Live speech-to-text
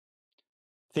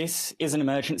This is an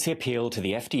emergency appeal to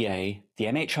the FDA, the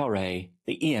MHRA,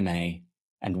 the EMA,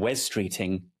 and Wes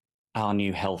Streeting, our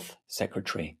new health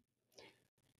secretary.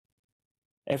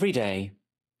 Every day,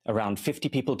 around 50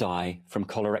 people die from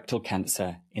colorectal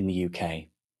cancer in the UK.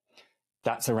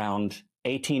 That's around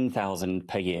 18,000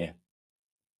 per year.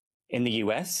 In the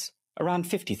US, around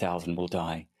 50,000 will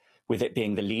die, with it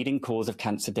being the leading cause of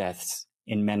cancer deaths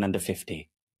in men under 50.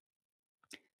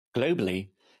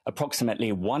 Globally,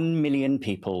 approximately 1 million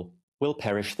people will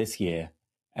perish this year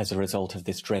as a result of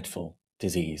this dreadful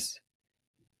disease.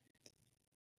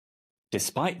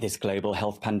 Despite this global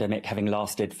health pandemic having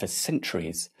lasted for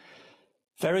centuries,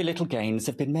 very little gains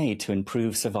have been made to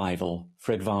improve survival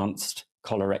for advanced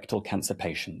colorectal cancer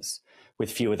patients,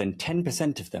 with fewer than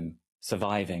 10% of them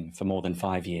surviving for more than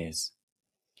 5 years.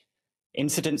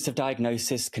 Incidence of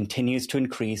diagnosis continues to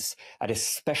increase at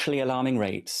especially alarming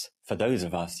rates for those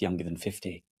of us younger than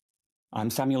 50. I'm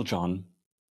Samuel John.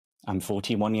 I'm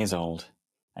 41 years old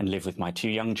and live with my 2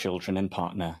 young children and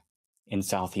partner in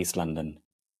southeast London.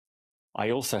 I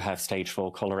also have stage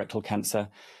 4 colorectal cancer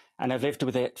and have lived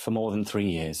with it for more than 3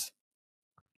 years.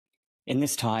 In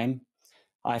this time,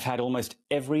 I've had almost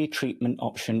every treatment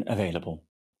option available.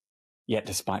 Yet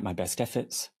despite my best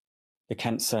efforts, the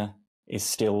cancer is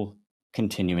still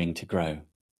continuing to grow.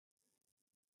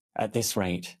 At this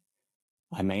rate,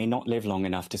 I may not live long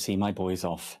enough to see my boys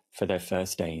off for their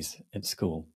first days at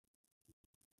school.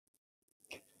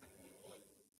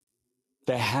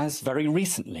 There has very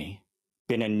recently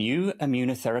been a new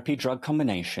immunotherapy drug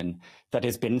combination that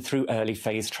has been through early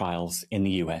phase trials in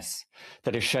the US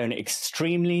that has shown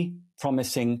extremely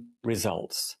promising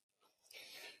results.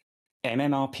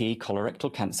 MMRP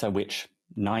colorectal cancer, which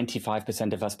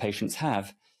 95% of us patients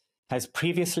have, has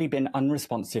previously been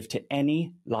unresponsive to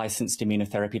any licensed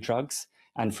immunotherapy drugs,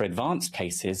 and for advanced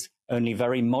cases, only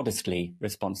very modestly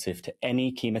responsive to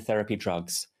any chemotherapy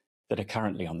drugs that are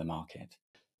currently on the market.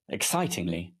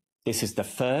 Excitingly, this is the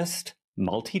first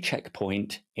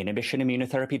multi-checkpoint inhibition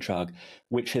immunotherapy drug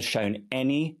which has shown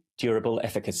any durable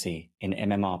efficacy in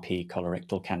MMRP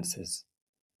colorectal cancers.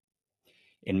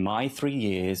 In my 3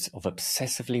 years of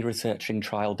obsessively researching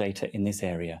trial data in this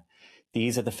area,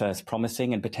 these are the first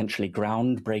promising and potentially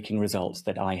groundbreaking results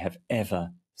that I have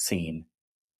ever seen.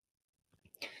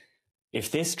 If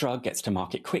this drug gets to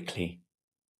market quickly,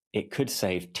 it could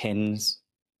save tens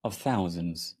of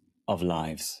thousands of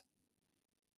lives.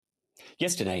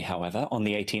 Yesterday, however, on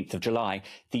the 18th of July,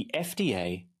 the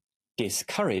FDA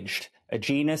discouraged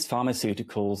Agenus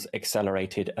Pharmaceuticals'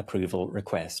 accelerated approval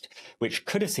request, which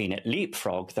could have seen it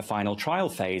leapfrog the final trial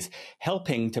phase,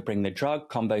 helping to bring the drug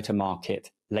combo to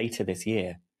market later this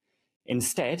year.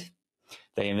 Instead,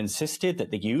 they have insisted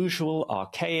that the usual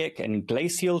archaic and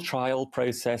glacial trial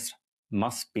process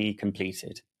must be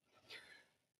completed.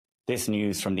 This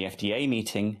news from the FDA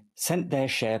meeting sent their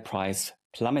share price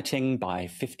plummeting by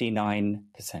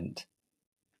 59%.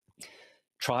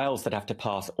 Trials that have to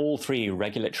pass all 3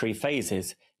 regulatory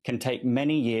phases can take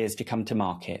many years to come to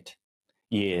market,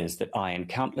 years that I and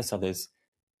countless others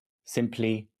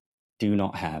simply do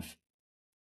not have.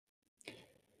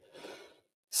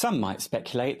 Some might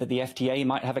speculate that the FDA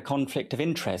might have a conflict of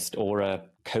interest or a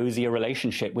cozier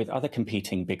relationship with other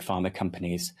competing big pharma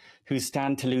companies who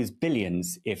stand to lose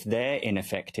billions if their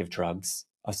ineffective drugs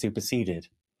are superseded.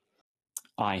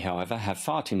 I, however, have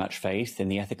far too much faith in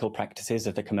the ethical practices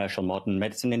of the commercial modern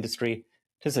medicine industry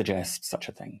to suggest such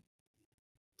a thing.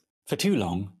 For too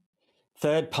long,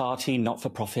 third-party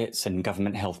not-for-profits and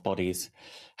government health bodies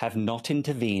have not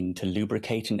intervened to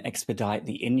lubricate and expedite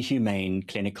the inhumane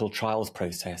clinical trials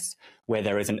process where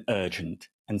there is an urgent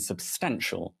and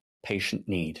substantial patient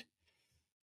need.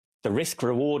 The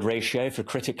risk-reward ratio for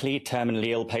critically terminally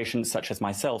ill patients such as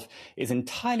myself is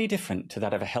entirely different to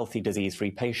that of a healthy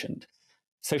disease-free patient.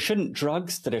 So shouldn't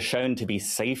drugs that are shown to be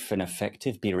safe and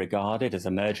effective be regarded as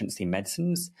emergency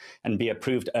medicines and be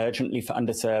approved urgently for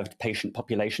underserved patient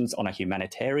populations on a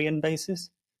humanitarian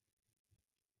basis?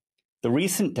 The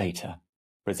recent data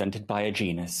presented by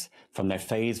Agenus from their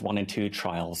phase 1 and 2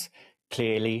 trials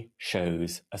clearly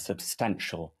shows a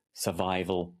substantial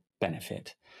survival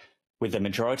benefit, with the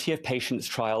majority of patients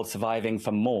trialed surviving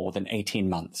for more than 18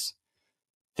 months.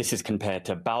 This is compared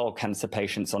to bowel cancer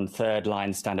patients on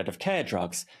third-line standard of care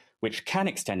drugs, which can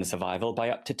extend survival by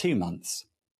up to 2 months.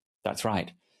 That's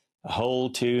right, a whole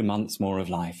 2 months more of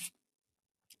life.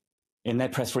 In their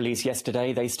press release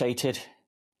yesterday, they stated,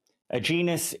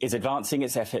 Agenus is advancing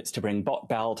its efforts to bring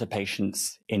bot-bowel to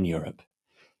patients in Europe.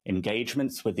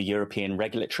 Engagements with the European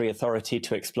Regulatory Authority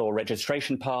to explore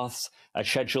registration paths are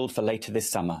scheduled for later this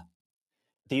summer.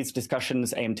 These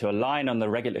discussions aim to align on the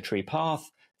regulatory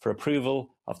path for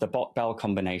approval of the bot-bal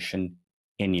combination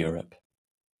in Europe.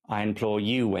 I implore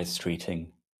you, Wes Streeting,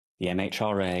 the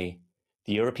MHRA,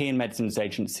 the European Medicines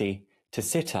Agency, to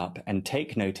sit up and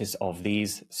take notice of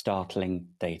these startling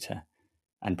data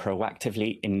and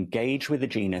proactively engage with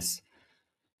Agenus,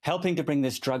 helping to bring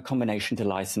this drug combination to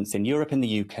license in Europe and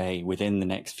the UK within the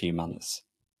next few months.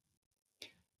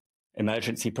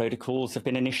 Emergency protocols have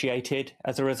been initiated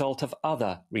as a result of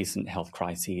other recent health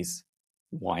crises.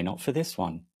 Why not for this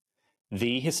one?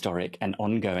 The historic and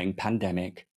ongoing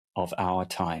pandemic of our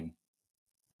time.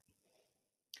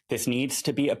 This needs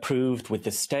to be approved with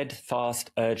the steadfast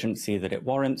urgency that it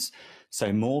warrants,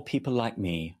 so more people like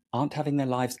me aren't having their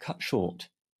lives cut short,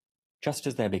 just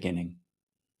as they're beginning.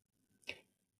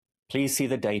 Please see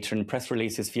the data and press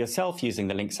releases for yourself using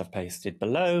the links I've pasted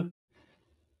below,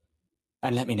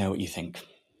 and let me know what you think.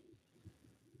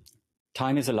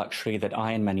 Time is a luxury that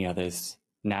I and many others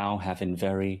now have in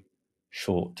very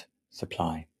short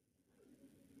supply.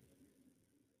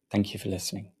 Thank you for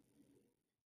listening.